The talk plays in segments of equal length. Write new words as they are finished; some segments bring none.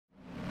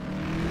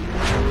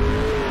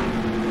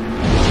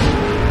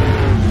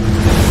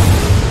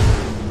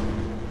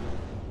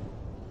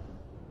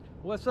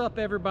What's up,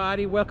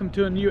 everybody? Welcome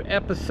to a new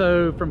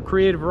episode from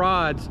Creative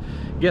Rods.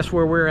 Guess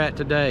where we're at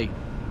today?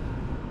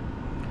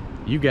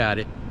 You got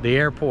it, the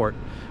airport.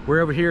 We're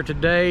over here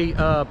today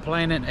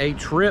planning a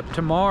trip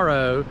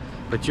tomorrow,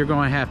 but you're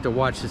going to have to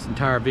watch this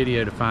entire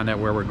video to find out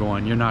where we're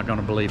going. You're not going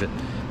to believe it.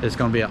 It's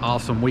going to be an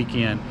awesome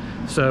weekend.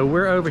 So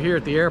we're over here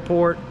at the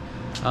airport,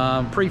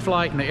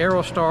 pre-flight in the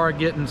Aerostar,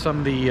 getting some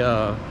of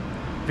the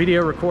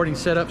video recording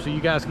set up so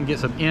you guys can get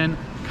some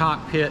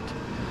in-cockpit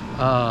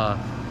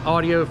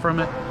audio from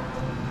it.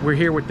 We're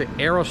here with the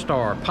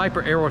Aerostar,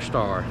 Piper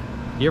Aerostar.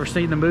 You ever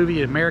seen the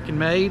movie American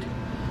Made?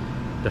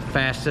 The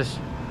fastest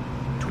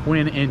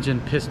twin engine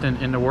piston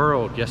in the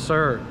world. Yes,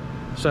 sir.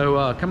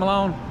 So come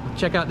along,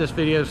 check out this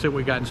video, see what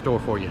we got in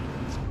store for you.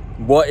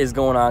 What is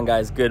going on,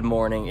 guys? Good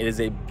morning. It is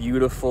a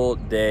beautiful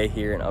day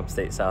here in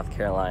upstate South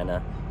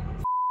Carolina.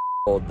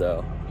 Cold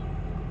though.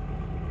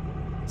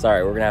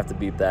 Sorry, we're gonna have to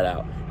beep that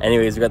out.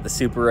 Anyways, we got the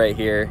Super right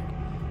here.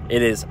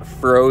 It is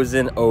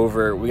frozen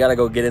over. We gotta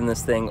go get in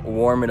this thing,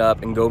 warm it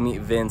up, and go meet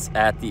Vince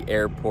at the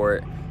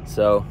airport.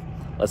 So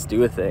let's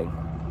do a thing.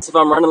 If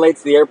I'm running late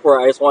to the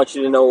airport, I just want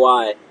you to know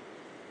why.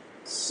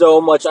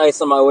 So much ice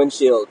on my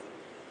windshield.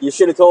 You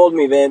should have told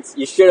me, Vince.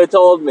 You should have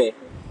told me.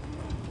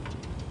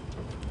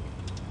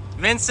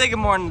 Vince, say good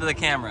morning to the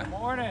camera. Good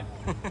morning.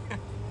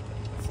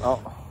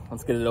 Oh,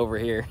 let's get it over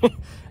here.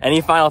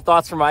 Any final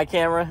thoughts for my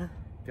camera?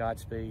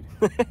 Godspeed.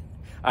 All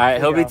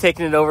right, he'll be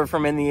taking it over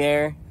from in the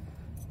air.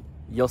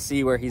 You'll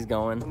see where he's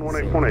going.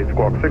 1818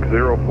 squawk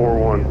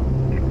 6041.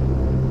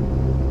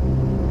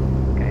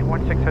 Okay,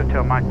 16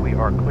 Hotel Mike, we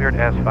are cleared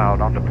as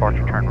filed on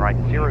departure, turn right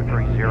 030,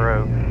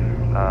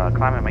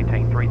 climb and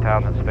maintain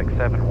 3000, spec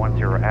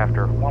 710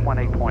 after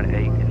 118.8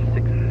 and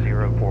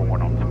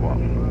 6041 on squawk.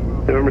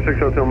 November 6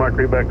 Hotel Mike,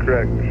 read back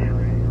correct.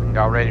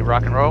 Y'all ready to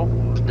rock and roll?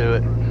 Let's do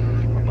it.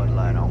 Bud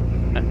light on.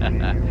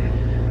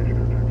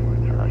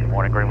 Good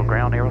morning, Greenville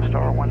Ground,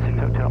 Aerostar, 16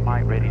 Hotel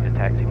Mike, ready to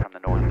taxi from the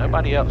north.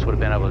 Nobody else would have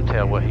been able to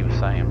tell what he was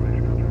saying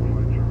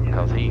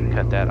because he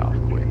cut that off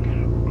quick,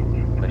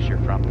 unless you're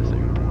from this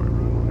airport.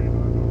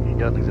 He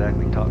doesn't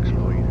exactly talk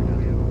slow either,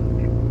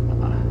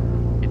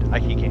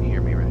 does he? He can't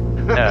hear me, right?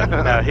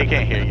 No, he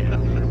can't hear you.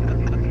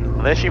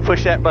 Unless you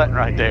push that button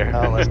right there.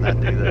 Oh, let's not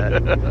do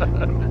that.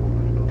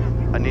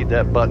 I need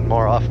that button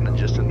more often than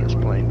just in this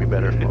plane. Be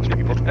better if most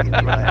people did. You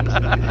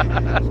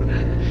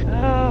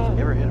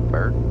ever hit a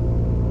bird?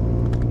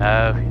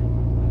 No,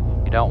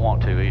 you don't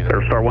want to either.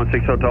 Aerostar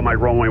 16 Hotel Mike,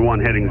 runway 1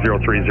 heading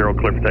 030, clear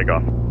for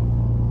takeoff.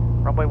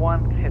 Runway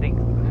 1, heading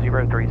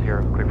 030,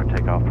 clear for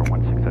takeoff for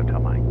 16 Hotel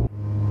Mike.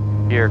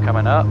 Here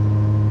coming up.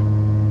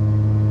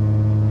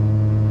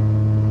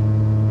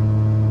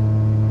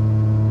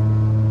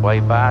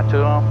 Wave bye to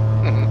him.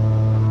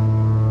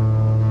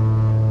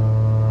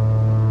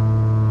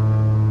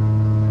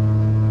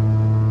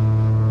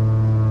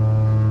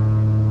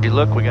 You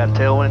look, we got a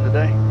tailwind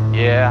today.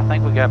 Yeah, I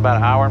think we got about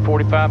an hour and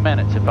 45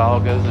 minutes if all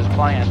goes as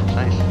planned.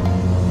 Nice.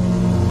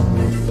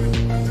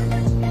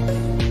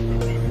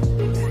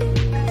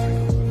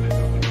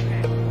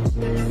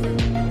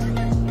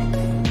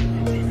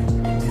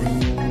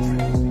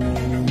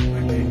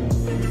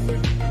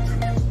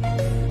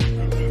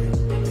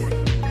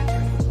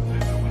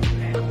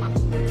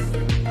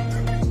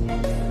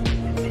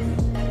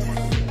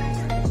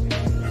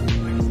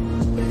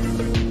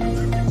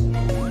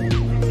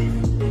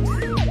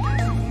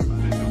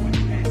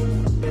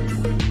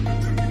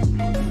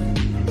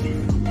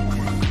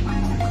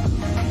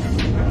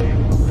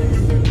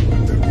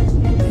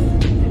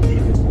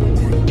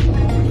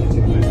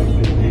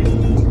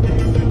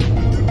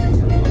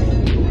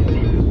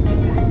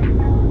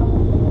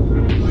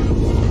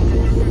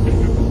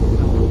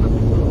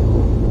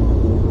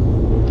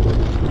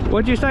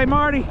 What'd you say,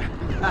 Marty?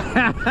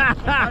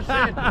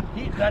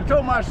 I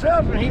told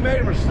myself and he made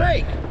a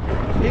mistake.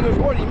 He goes,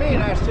 what do you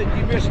mean? I said,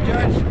 you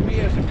misjudged me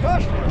as a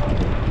customer.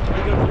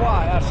 He goes,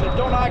 why? I said,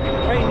 don't I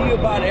complain to you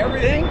about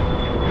everything?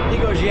 He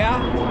goes,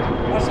 yeah.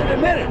 I said,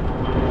 admit it.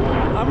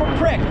 I'm a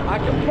prick. I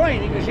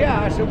complain. He goes,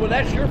 yeah. I said, well,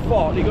 that's your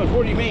fault. He goes,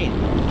 what do you mean?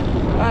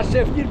 I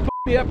said, if you'd put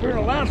me up here in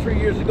a lounge 3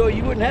 years ago,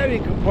 you wouldn't have any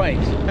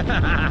complaints.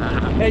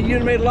 And you'd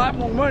have made a lot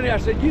more money. I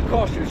said, you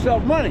cost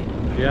yourself money.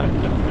 Yeah.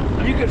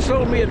 You could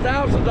sold me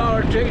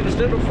 $1,000 ticket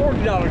instead of a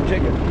 $40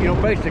 ticket, you know,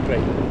 basically.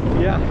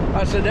 Yeah.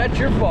 I said, that's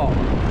your fault.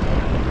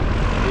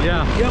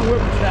 Yeah. Young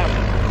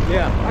whippersnapper.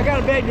 Yeah. I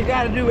got to beg the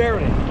guy to do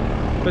everything.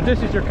 But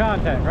this is your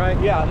contact, right?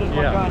 Yeah, this is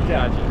my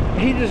contact. Gotcha.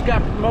 He just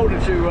got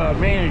promoted to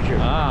manager.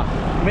 Ah.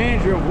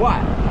 Manager of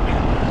what?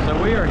 So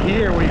we are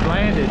here, we've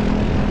landed.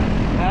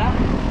 Huh?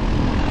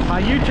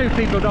 My YouTube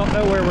people don't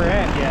know where we're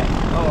at yet.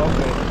 Oh,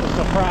 okay. It's a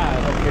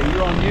surprise. Okay,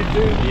 you're on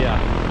YouTube? Yeah.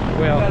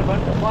 Well, You got a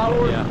bunch of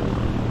followers? yeah.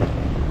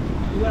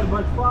 You got a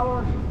bunch of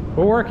followers?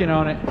 We're working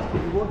on it. You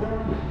working on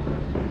it?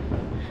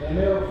 A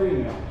male or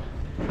female?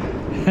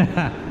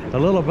 A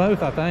little of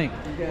both, I think.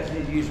 You guys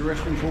need to use the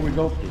restroom before we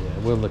go? Yeah,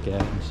 we'll look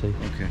at it and see.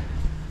 Okay.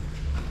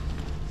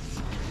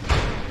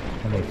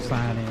 And they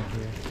sign in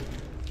here.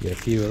 Get a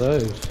few of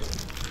those.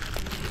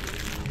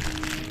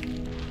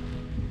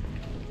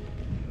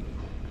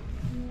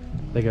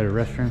 They go to the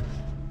restroom?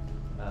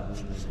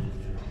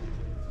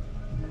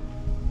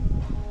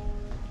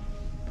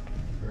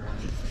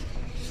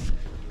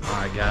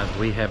 right, guys,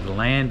 we have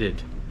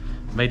landed.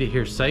 Made it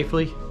here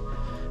safely.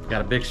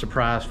 Got a big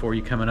surprise for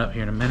you coming up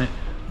here in a minute.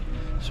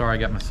 Sorry, I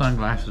got my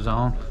sunglasses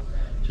on.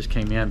 Just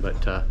came in,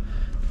 but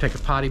take a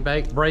potty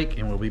break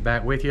and we'll be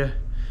back with you.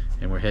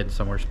 And we're heading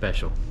somewhere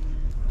special.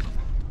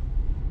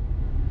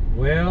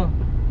 Well,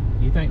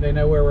 you think they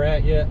know where we're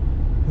at yet?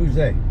 Who's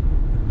they?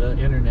 The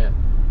internet.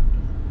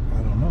 I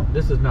don't know.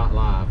 This is not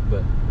live,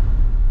 but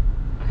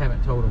I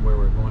haven't told them where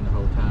we're going the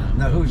whole time.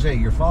 Now, who's they?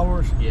 Your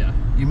followers? Yeah.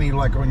 You mean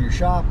like on your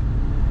shop?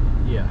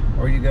 Yeah.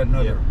 Or you got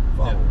another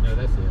followers? No,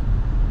 that's it.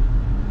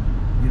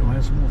 You don't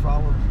have some more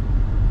followers?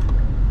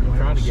 I'm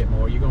trying to get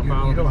more. You gonna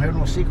follow? You don't have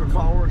no secret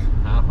followers?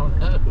 I don't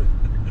know.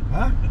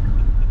 Huh?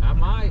 I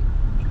might.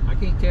 I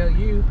can't tell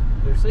you.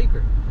 They're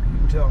secret. You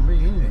can tell me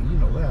anything. You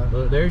know that.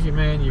 Look, there's your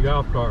man, your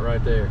golf cart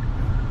right there.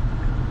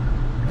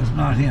 That's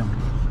not him.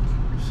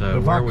 So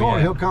if I call,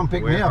 he'll come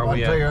pick me up. I'll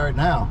tell you right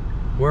now.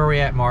 Where are we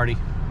at, Marty?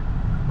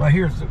 Right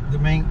here's the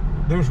main.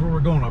 There's where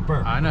we're going up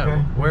there. I know.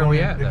 Okay? Where are we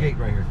at? The gate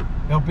right here.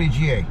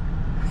 LPGA.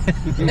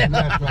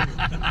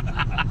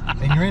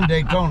 And you're in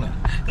Daytona.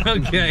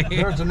 Okay.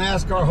 There's a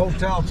NASCAR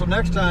hotel. So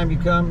next time you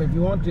come, if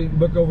you want to,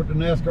 book over to the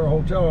NASCAR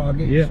hotel. I'll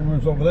get you some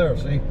rooms over there.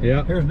 See?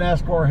 Yeah. Here's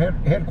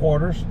NASCAR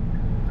headquarters.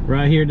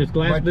 Right here in this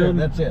glass right building?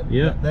 There, that's it.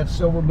 Yeah. That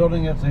silver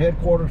building, that's the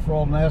headquarters for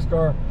all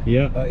NASCAR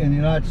in the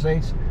United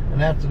States. And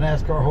that's the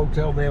NASCAR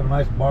hotel. They have a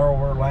nice bar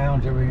over,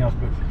 lounge, everything else.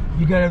 But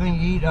you got everything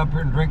you eat up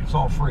here and drink. It's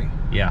all free.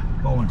 Yeah.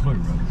 All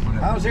included,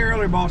 brother. I was here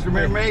earlier, boss.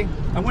 Remember me?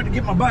 I went to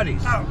get my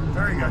buddies. Oh,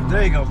 there you go.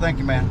 There you go. Thank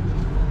you, man.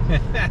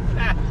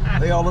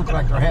 They all look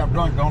like they're half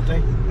drunk, don't they?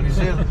 You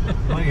see it?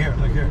 Look here.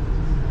 Look here.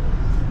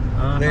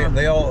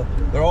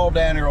 They're all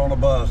down here on a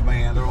buzz,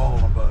 man. They're all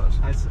on a buzz.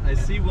 I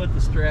see what the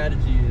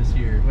strategy is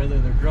here. Whether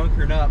they're drunk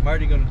or not,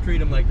 Marty going to treat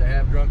them like they're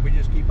half drunk. We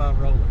just keep on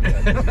rolling.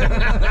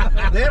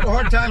 They have a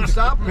hard time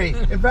stopping me.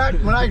 In fact,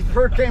 when I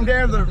first came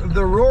down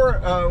the Roar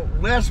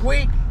last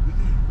week,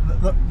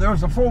 there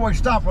was a four-way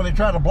stop where they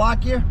try to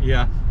block you.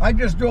 Yeah. I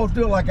just drove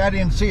through it like I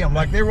didn't see them.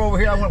 Like they were over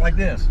here, I went like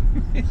this.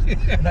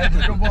 And I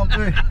just drove on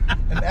through.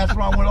 And that's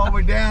when I went all the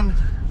way down.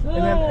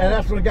 And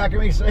that's when the guy came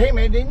in and said, "Hey,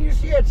 man, didn't you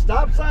see that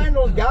stop sign,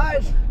 those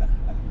guys?"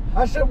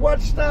 I said,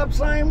 "What stop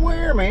sign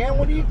where, man?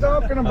 What are you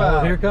talking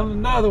about?" Oh, here comes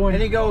another one.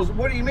 And he goes,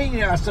 "What do you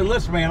mean?" I said,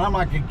 "Listen, man, I'm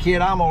like a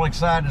kid. I'm all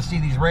excited to see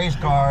these race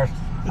cars.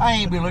 I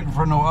ain't be looking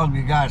for no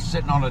ugly guy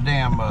sitting on a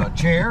damn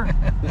chair."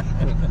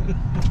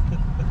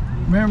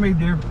 Remember me,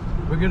 dear?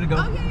 We're good to go.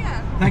 Oh,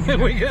 yeah. Thank you.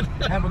 We good.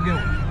 Have a good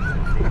one.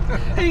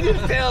 He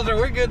just tells her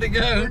we're good to go.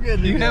 We're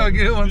good to you go. have a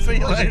good one. See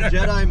you later.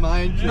 Jedi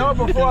mind trick. No,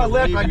 before I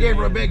left, I gave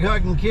her a big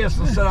hug and kiss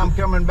and said, "I'm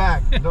coming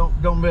back.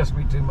 Don't miss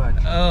me too much."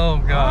 Oh,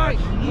 God.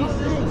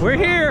 We're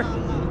here.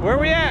 Where are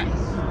we at?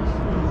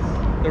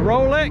 The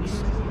Rolex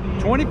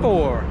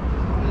 24.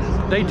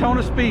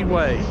 Daytona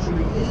Speedway.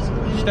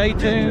 Stay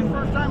tuned.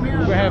 We're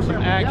going to have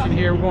some action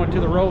here. We're going to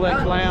the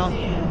Rolex Lounge.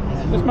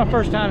 This is my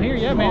first time here.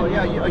 Yeah, man. Oh,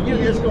 yeah.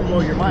 It's going to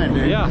blow your mind,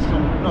 dude. Yeah. It's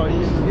going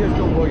to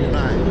blow your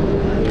mind.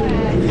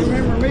 You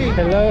remember me?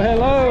 Hello,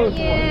 hello. How are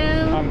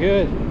you? I'm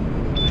good.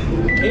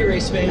 Hey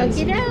race fans,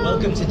 Okey-doke.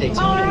 welcome to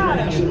Daytona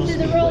International to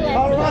the Speedway. Rolex.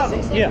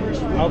 Colorado.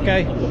 Yeah.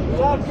 Okay.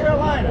 South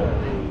Carolina.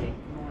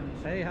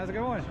 Hey, how's it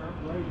going?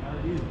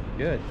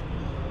 Good.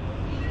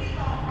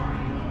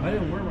 I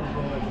didn't wear my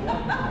Rolex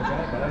watch.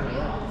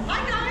 Hi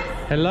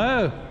guys,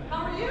 Hello.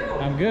 how are you?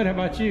 I'm good. How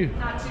about you?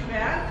 Not too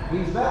bad.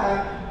 He's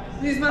back.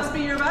 These must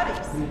be your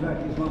buddies. He's back.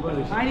 He's my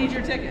buddy. I need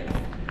your ticket.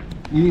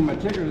 You need my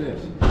ticket or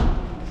this?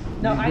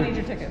 No, I need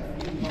your ticket.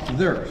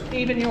 Theirs.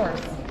 Even yours.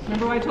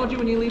 Remember I told you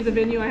when you leave the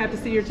venue I have to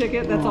see your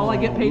ticket? That's all I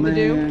get paid to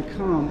do.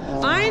 Come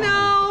on. I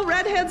know,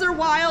 redheads are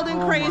wild and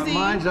crazy.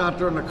 Mine's out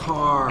there in the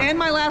car. And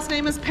my last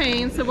name is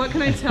Payne, so what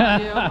can I tell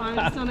you? I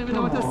just don't even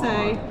know what to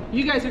say.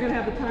 You guys are gonna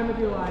have the time of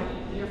your life.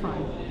 You're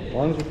fine. As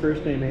long as the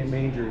first name ain't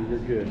Manger, you're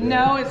good.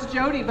 No, it's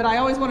Jody, but I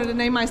always wanted to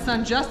name my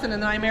son Justin,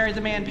 and then I married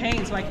the man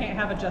Payne, so I can't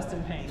have a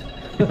Justin Payne.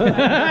 I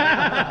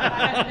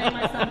had to name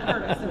my son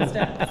Curtis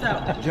instead.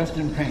 So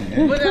Justin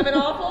Payne. would that have been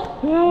awful?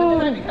 But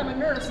then I become a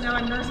nurse. Now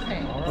I'm Nurse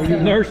Payne. So,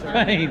 Nurse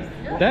Payne.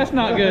 That's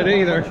not good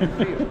either.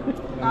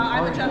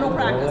 I'm a general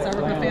practice.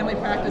 I work in family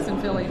practice in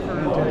Philly for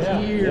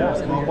years.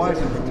 And My years. wife's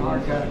a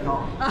retired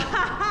catacomb.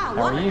 How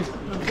How are you?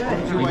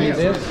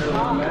 Fantastic.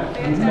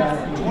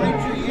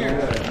 22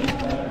 years.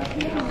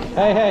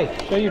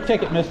 Hey, show your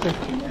ticket, mister.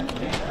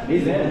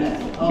 He's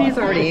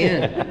already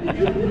in.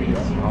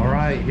 All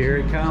right, here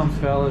it comes,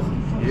 fellas.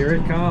 Here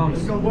it comes.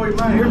 It's gonna blow your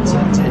mind here.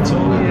 Daytona.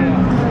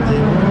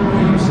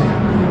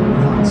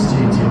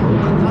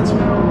 That's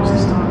where I was the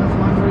start of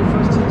my very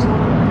first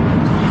Daytona.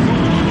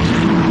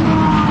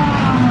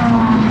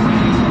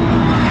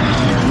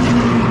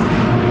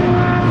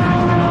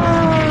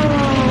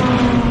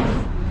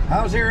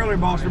 I was here earlier,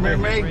 boss.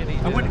 Remember me?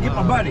 I went to get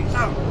my buddies.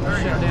 Oh,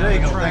 there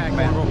you go. Thank you,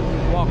 man. We'll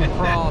walk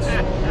across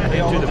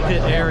into the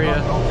pit area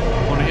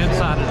on the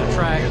inside of the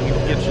track and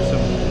get you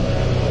some,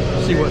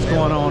 see what's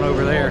going on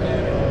over there.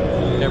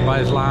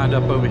 Everybody's lined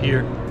up over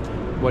here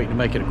waiting to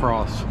make it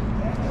across.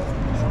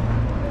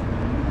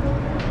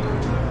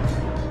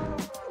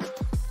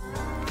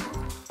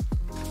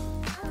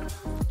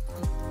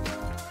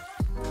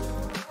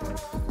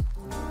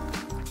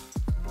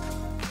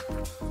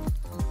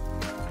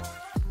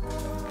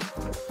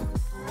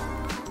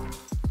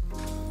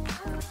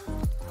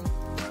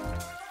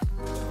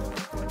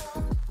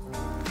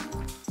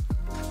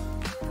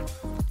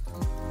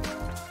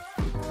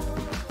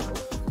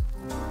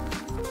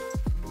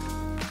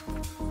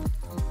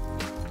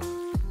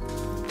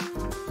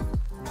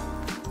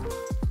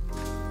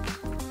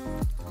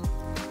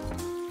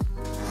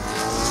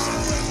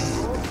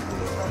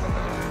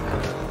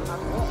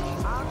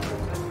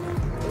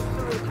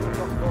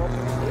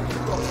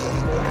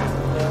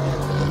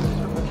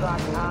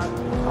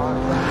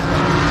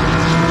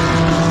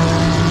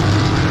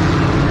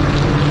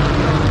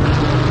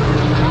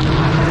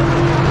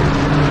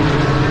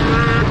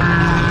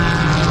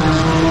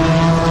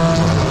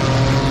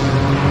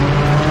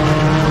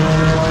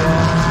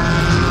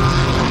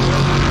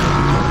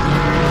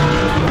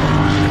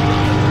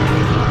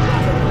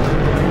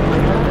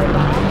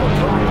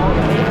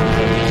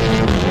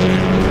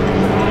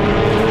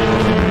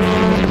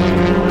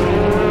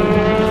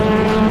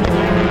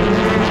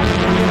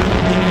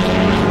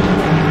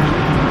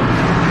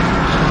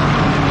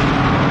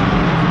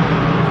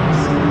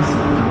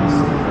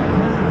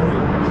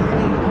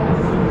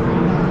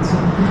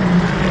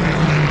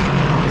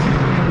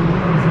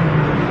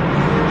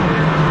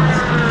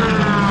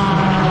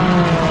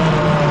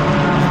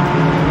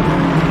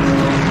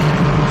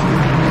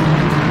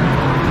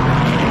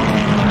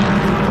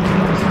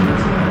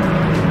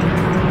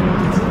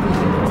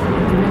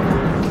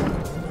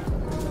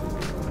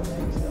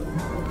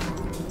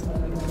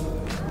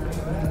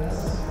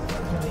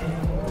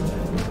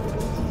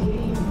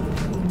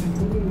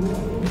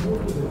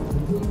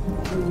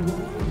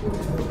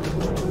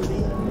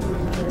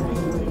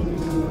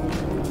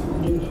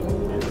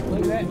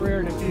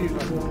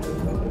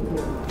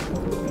 you.